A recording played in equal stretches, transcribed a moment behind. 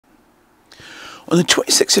On the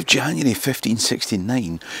 26th of January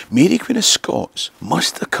 1569, Mary Queen of Scots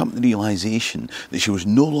must have come to the realisation that she was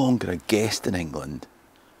no longer a guest in England,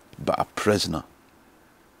 but a prisoner.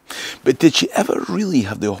 But did she ever really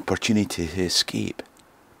have the opportunity to escape?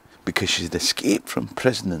 Because she had escaped from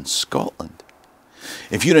prison in Scotland.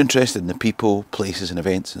 If you're interested in the people, places and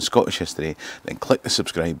events in Scottish history, then click the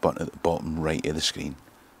subscribe button at the bottom right of the screen.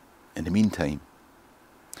 In the meantime,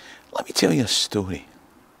 let me tell you a story.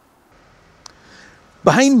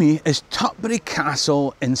 Behind me is Tutbury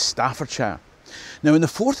Castle in Staffordshire. Now on the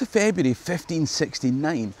 4th of February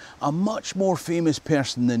 1569, a much more famous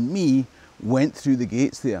person than me went through the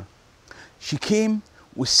gates there. She came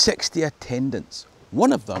with 60 attendants,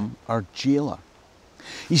 one of them our jailer.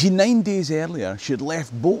 You see, 9 days earlier she had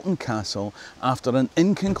left Bolton Castle after an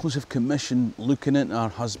inconclusive commission looking into her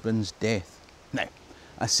husband's death. Now,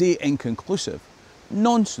 I say inconclusive,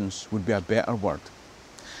 nonsense would be a better word.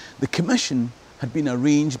 The commission had been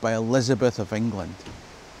arranged by Elizabeth of England,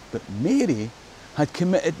 but Mary had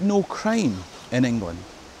committed no crime in England.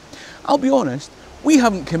 I'll be honest, we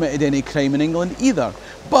haven't committed any crime in England either,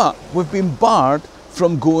 but we've been barred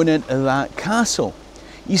from going into that castle.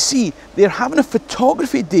 You see, they're having a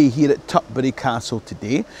photography day here at Tutbury Castle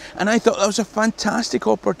today, and I thought that was a fantastic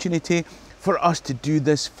opportunity for us to do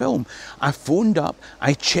this film. I phoned up,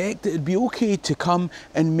 I checked it'd be okay to come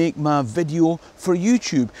and make my video for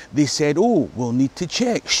YouTube. They said, oh, we'll need to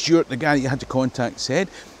check. Stuart, the guy that you had to contact, said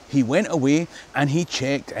he went away and he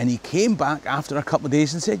checked and he came back after a couple of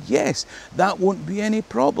days and said, yes, that won't be any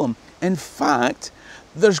problem. In fact,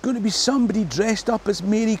 there's going to be somebody dressed up as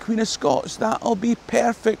Mary Queen of Scots. That'll be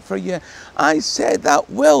perfect for you. I said that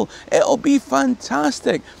will. It'll be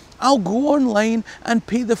fantastic. I'll go online and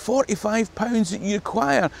pay the £45 that you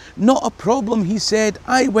require. Not a problem, he said.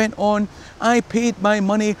 I went on, I paid my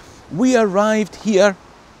money. We arrived here.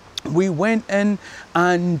 We went in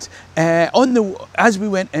and as we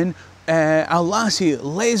went in, a lassie,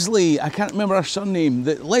 Leslie, I can't remember her surname,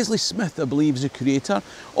 Leslie Smith, I believe, is the curator.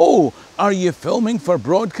 Oh, are you filming for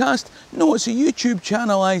broadcast? No, it's a YouTube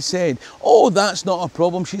channel, I said. Oh, that's not a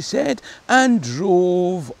problem, she said, and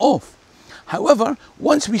drove off. However,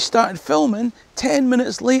 once we started filming, 10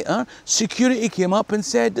 minutes later, security came up and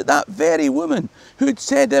said that that very woman who'd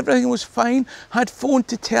said everything was fine had phoned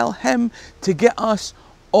to tell him to get us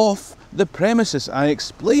off the premises. I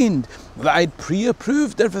explained that I'd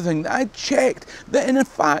pre-approved everything, that I'd checked, that in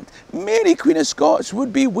fact Mary Queen of Scots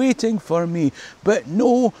would be waiting for me. But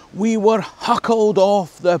no, we were huckled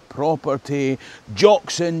off the property.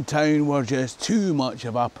 Jocks in town were just too much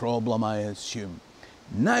of a problem, I assume.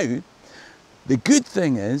 Now, the good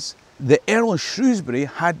thing is, the Earl of Shrewsbury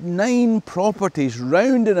had 9 properties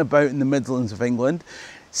round and about in the Midlands of England,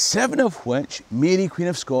 7 of which Mary Queen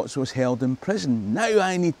of Scots was held in prison. Now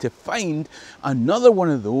I need to find another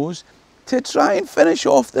one of those to try and finish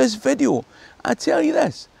off this video. I tell you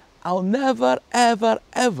this, I'll never, ever,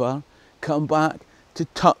 ever come back to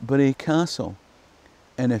Tutbury Castle.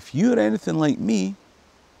 And if you're anything like me,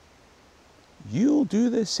 you'll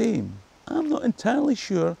do the same. I'm not entirely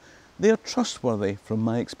sure they're trustworthy from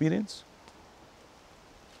my experience.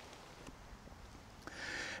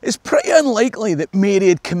 It's pretty unlikely that Mary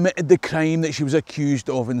had committed the crime that she was accused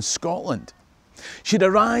of in Scotland. She'd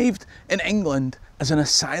arrived in England as an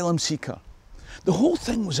asylum seeker. The whole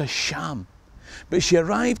thing was a sham, but she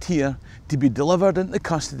arrived here to be delivered into the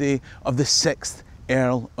custody of the 6th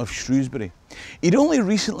Earl of Shrewsbury. He'd only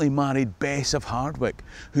recently married Bess of Hardwick,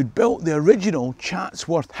 who'd built the original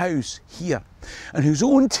Chatsworth House here, and whose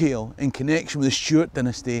own tale in connection with the Stuart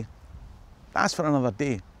dynasty, that's for another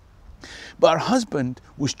day. But her husband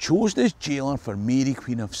was chosen as jailer for Mary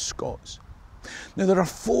Queen of Scots. Now there are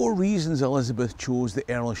 4 reasons Elizabeth chose the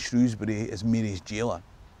Earl of Shrewsbury as Mary's jailer.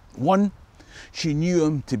 1, she knew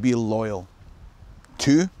him to be loyal.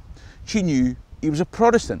 2, she knew he was a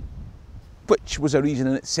Protestant, which was a reason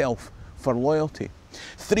in itself for loyalty.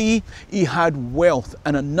 3, he had wealth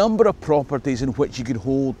and a number of properties in which he could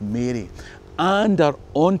hold Mary and her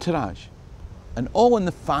entourage, and all in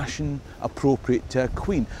the fashion appropriate to a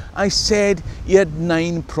queen. I said he had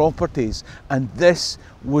 9 properties, and this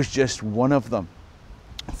was just one of them.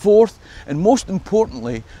 4th, and most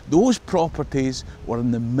importantly, those properties were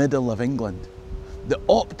in the middle of England, the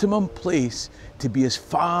optimum place to be as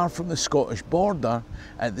far from the Scottish border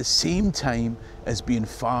at the same time as being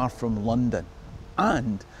far from London,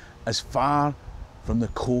 and as far from the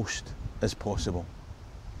coast as possible.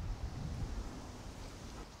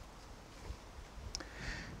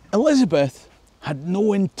 Elizabeth had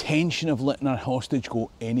no intention of letting her hostage go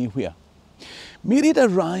anywhere. Mary had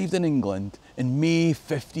arrived in England in May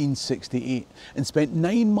 1568 and spent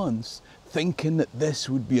 9 months thinking that this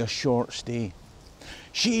would be a short stay.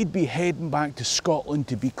 She'd be heading back to Scotland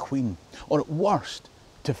to be queen, or at worst,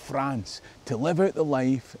 to France to live out the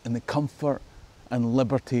life in the comfort and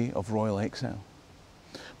liberty of royal exile.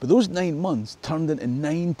 But those 9 months turned into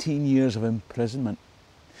 19 years of imprisonment.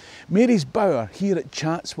 Mary's bower here at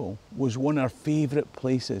Chatswell was one of her favourite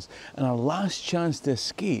places, and her last chance to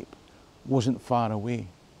escape wasn't far away.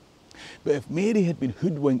 But if Mary had been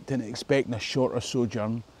hoodwinked into expecting a shorter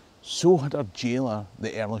sojourn, so had her jailer,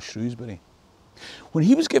 the Earl of Shrewsbury. When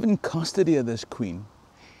he was given custody of this queen,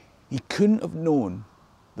 he couldn't have known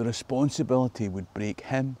the responsibility would break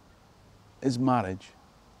him, his marriage,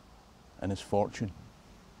 and his fortune.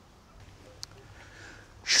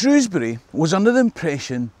 Shrewsbury was under the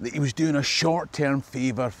impression that he was doing a short-term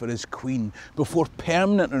favour for his queen before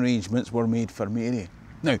permanent arrangements were made for Mary.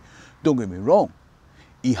 Now, don't get me wrong,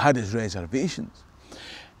 he had his reservations.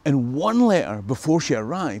 In one letter before she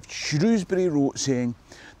arrived, Shrewsbury wrote saying,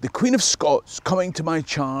 "The Queen of Scots coming to my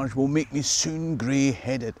charge will make me soon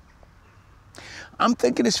grey-headed." I'm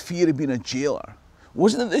thinking his fear of being a jailer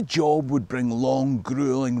wasn't that the job would bring long,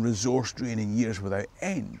 gruelling, resource-draining years without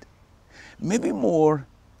end. Maybe more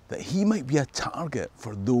that he might be a target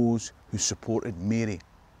for those who supported Mary.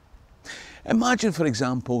 Imagine, for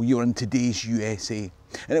example, you're in today's USA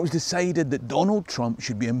and it was decided that Donald Trump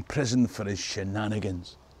should be imprisoned for his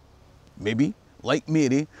shenanigans. Maybe, like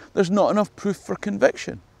Mary, there's not enough proof for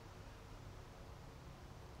conviction.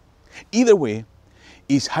 Either way,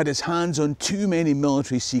 he's had his hands on too many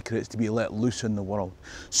military secrets to be let loose in the world.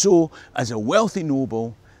 So, as a wealthy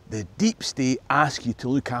noble, the deep state asks you to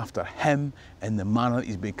look after him in the manner that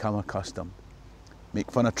he's become accustomed.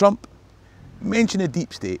 Make fun of Trump, mention the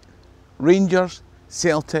deep state, Rangers,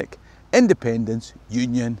 Celtic, Independence,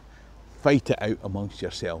 Union, fight it out amongst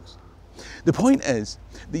yourselves. The point is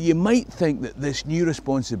that you might think that this new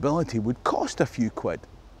responsibility would cost a few quid,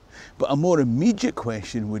 but a more immediate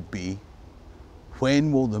question would be,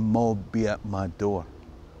 when will the mob be at my door?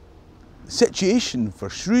 The situation for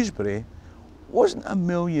Shrewsbury wasn't a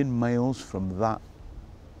million miles from that.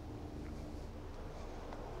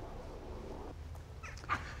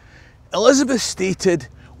 Elizabeth stated,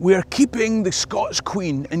 "We are keeping the Scots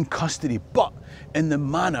Queen in custody, but in the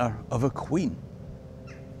manner of a queen."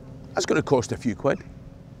 That's going to cost a few quid.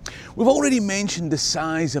 We've already mentioned the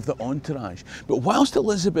size of the entourage, but whilst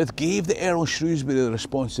Elizabeth gave the Earl of Shrewsbury the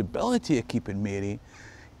responsibility of keeping Mary,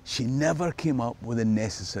 she never came up with the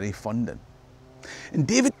necessary funding. In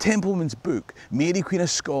David Templeman's book, Mary Queen of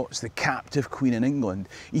Scots, the Captive Queen in England,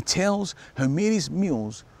 he tells how Mary's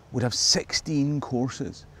meals would have 16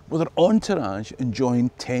 courses, with her entourage enjoying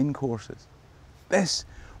 10 courses. This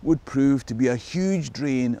would prove to be a huge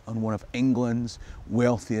drain on one of England's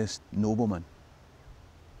wealthiest noblemen.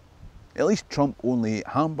 At least Trump only ate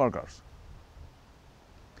hamburgers.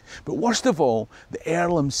 But worst of all, the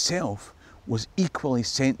Earl himself was equally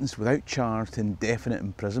sentenced without charge to indefinite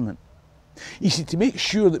imprisonment. You see, to make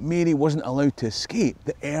sure that Mary wasn't allowed to escape,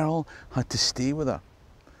 the Earl had to stay with her.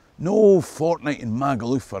 No fortnight in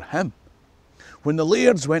Magaluf for him. When the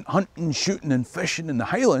lairds went hunting, shooting and fishing in the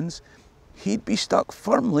Highlands, he'd be stuck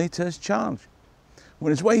firmly to his charge.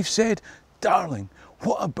 When his wife said, "Darling,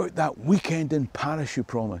 what about that weekend in Paris you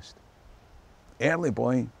promised?" Early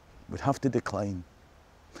boy would have to decline.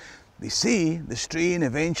 They say the strain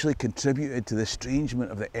eventually contributed to the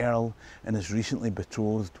estrangement of the Earl and his recently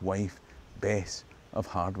betrothed wife, Bess of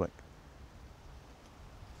Hardwick.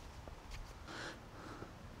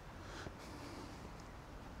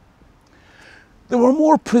 There were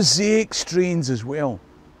more prosaic strains as well.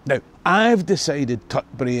 Now, I've decided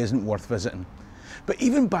Tutbury isn't worth visiting, but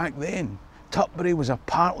even back then, Tutbury was a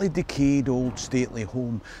partly decayed old stately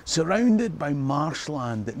home, surrounded by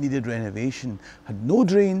marshland that needed renovation, had no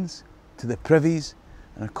drains to the privies,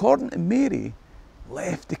 and according to Mary,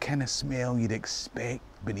 left the kind of smell you'd expect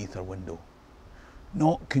beneath her window.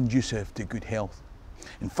 Not conducive to good health.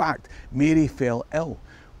 In fact, Mary fell ill,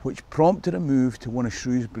 which prompted a move to one of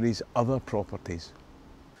Shrewsbury's other properties.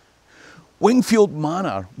 Wingfield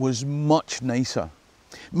Manor was much nicer.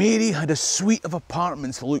 Mary had a suite of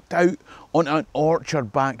apartments that looked out on an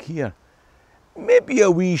orchard back here. Maybe a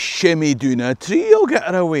wee shimmy down a tree will get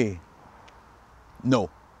her away. No,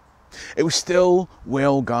 it was still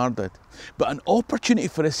well guarded, but an opportunity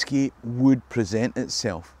for escape would present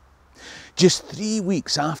itself. Just 3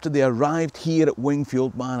 weeks after they arrived here at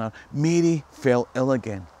Wingfield Manor, Mary fell ill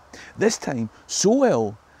again. This time so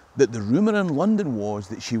ill that the rumour in London was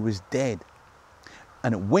that she was dead.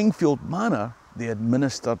 And at Wingfield Manor, they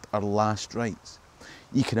administered her last rites.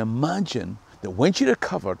 You can imagine that when she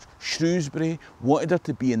recovered, Shrewsbury wanted her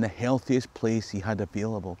to be in the healthiest place he had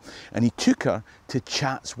available, and he took her to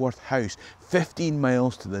Chatsworth House, 15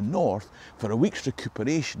 miles to the north, for a week's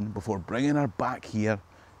recuperation before bringing her back here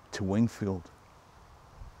to Wingfield.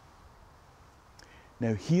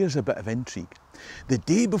 Now here's a bit of intrigue. The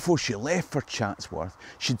day before she left for Chatsworth,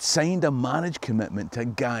 she'd signed a marriage commitment to a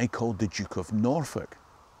guy called the Duke of Norfolk.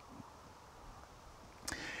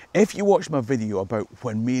 If you watched my video about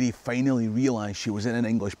when Mary finally realised she was in an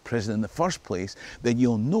English prison in the first place, then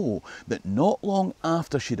you'll know that not long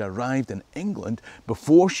after she'd arrived in England,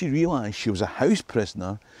 before she realised she was a house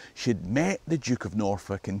prisoner, she'd met the Duke of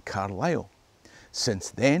Norfolk in Carlisle. Since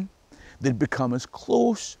then, they'd become as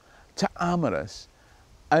close to amorous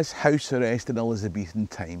as house arrest in Elizabethan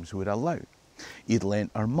times would allow. He'd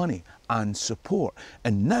lent her money and support,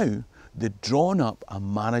 and now they'd drawn up a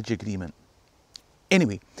marriage agreement.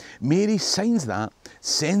 Anyway, Mary signs that,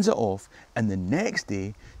 sends it off, and the next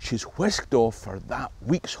day she's whisked off for that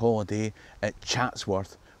week's holiday at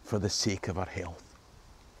Chatsworth for the sake of her health.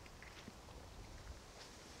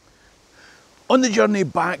 On the journey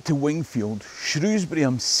back to Wingfield, Shrewsbury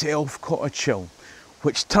himself caught a chill,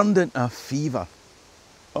 which turned into a fever.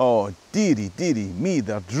 Oh, dearie, dearie me,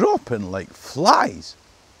 they're dropping like flies.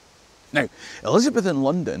 Now, Elizabeth in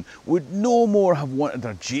London would no more have wanted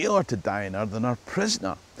her jailer to die in her than her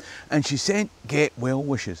prisoner, and she sent get well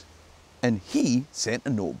wishes, and he sent a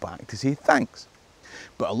note back to say thanks.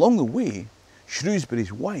 But along the way,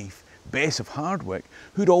 Shrewsbury's wife, Bess of Hardwick,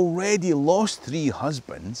 who'd already lost 3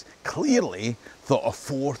 husbands, clearly thought a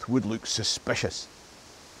 4th would look suspicious.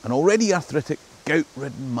 An already arthritic,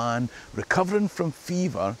 gout-ridden man recovering from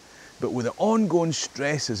fever, but with the ongoing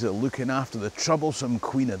stresses of looking after the troublesome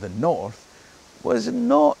Queen of the North, was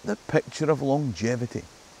not the picture of longevity.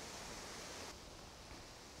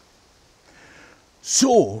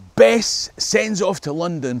 So Bess sends off to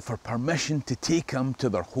London for permission to take him to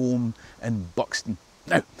their home in Buxton.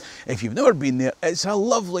 Now, if you've never been there, it's a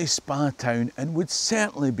lovely spa town and would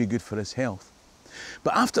certainly be good for his health.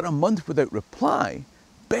 But after a month without reply,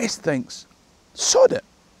 Bess thinks, sod it,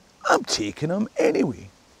 I'm taking him anyway.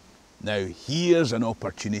 Now here's an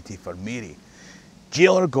opportunity for Mary.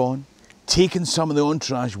 Jailer gone, taking some of the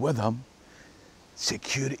entourage with him,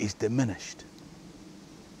 security's diminished.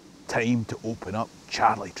 Time to open up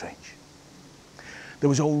Charlie Trench. There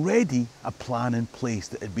was already a plan in place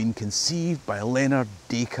that had been conceived by Leonard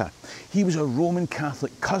Dacre. He was a Roman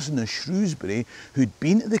Catholic cousin of Shrewsbury who'd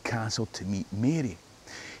been to the castle to meet Mary.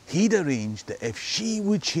 He'd arranged that if she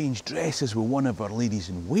would change dresses with one of her ladies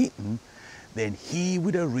in waiting, then he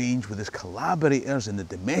would arrange with his collaborators and the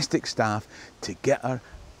domestic staff to get her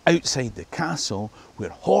outside the castle where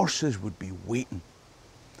horses would be waiting.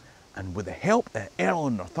 And with the help of Earl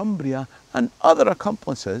of Northumbria and other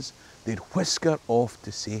accomplices, they'd whisk her off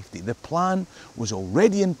to safety. The plan was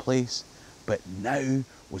already in place, but now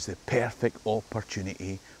was the perfect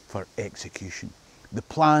opportunity for execution. The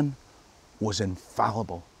plan was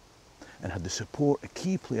infallible and had the support of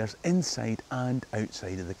key players inside and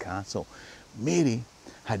outside of the castle. Mary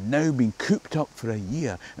had now been cooped up for a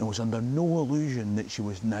year and was under no illusion that she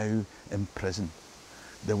was now in prison.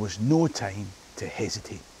 There was no time to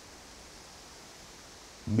hesitate.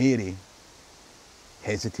 Mary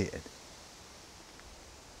hesitated.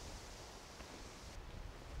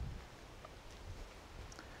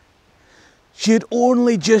 She had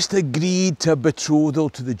only just agreed to a betrothal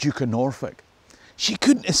to the Duke of Norfolk. She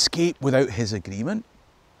couldn't escape without his agreement.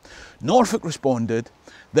 Norfolk responded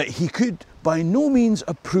that he could by no means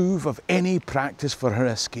approve of any practice for her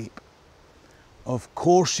escape. Of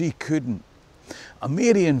course he couldn't. A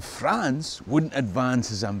Mary in France wouldn't advance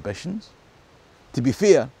his ambitions. To be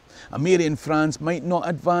fair, a Mary in France might not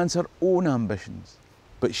advance her own ambitions,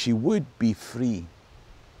 but she would be free.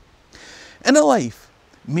 In her life,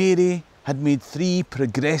 Mary had made 3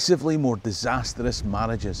 progressively more disastrous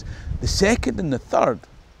marriages. The second and the third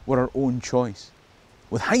were her own choice.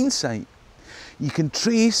 With hindsight, you can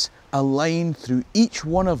trace a line through each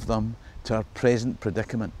one of them to her present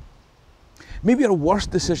predicament. Maybe her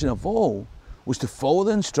worst decision of all was to follow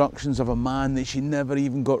the instructions of a man that she never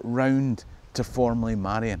even got round to formally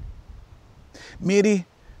marrying. Mary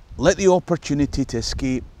let the opportunity to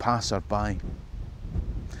escape pass her by.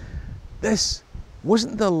 This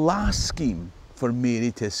wasn't the last scheme for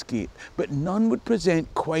Mary to escape, but none would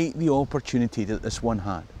present quite the opportunity that this one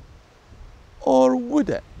had. Or would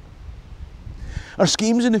it? Her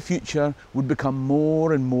schemes in the future would become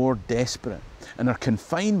more and more desperate, and her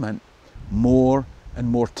confinement more and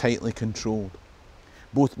more tightly controlled.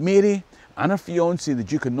 Both Mary and her fiancé, the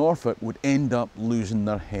Duke of Norfolk, would end up losing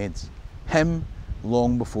their heads. Him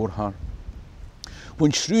long before her. When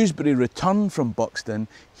Shrewsbury returned from Buxton,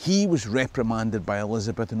 he was reprimanded by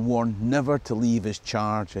Elizabeth and warned never to leave his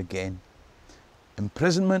charge again.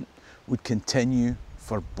 Imprisonment would continue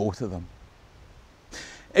for both of them.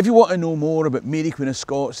 If you want to know more about Mary Queen of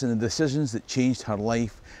Scots and the decisions that changed her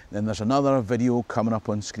life, then there's another video coming up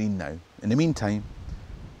on screen now. In the meantime,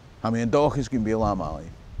 I'm Dochas Gumbila Mali.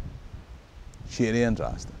 Cheerio and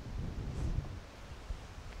Rasta.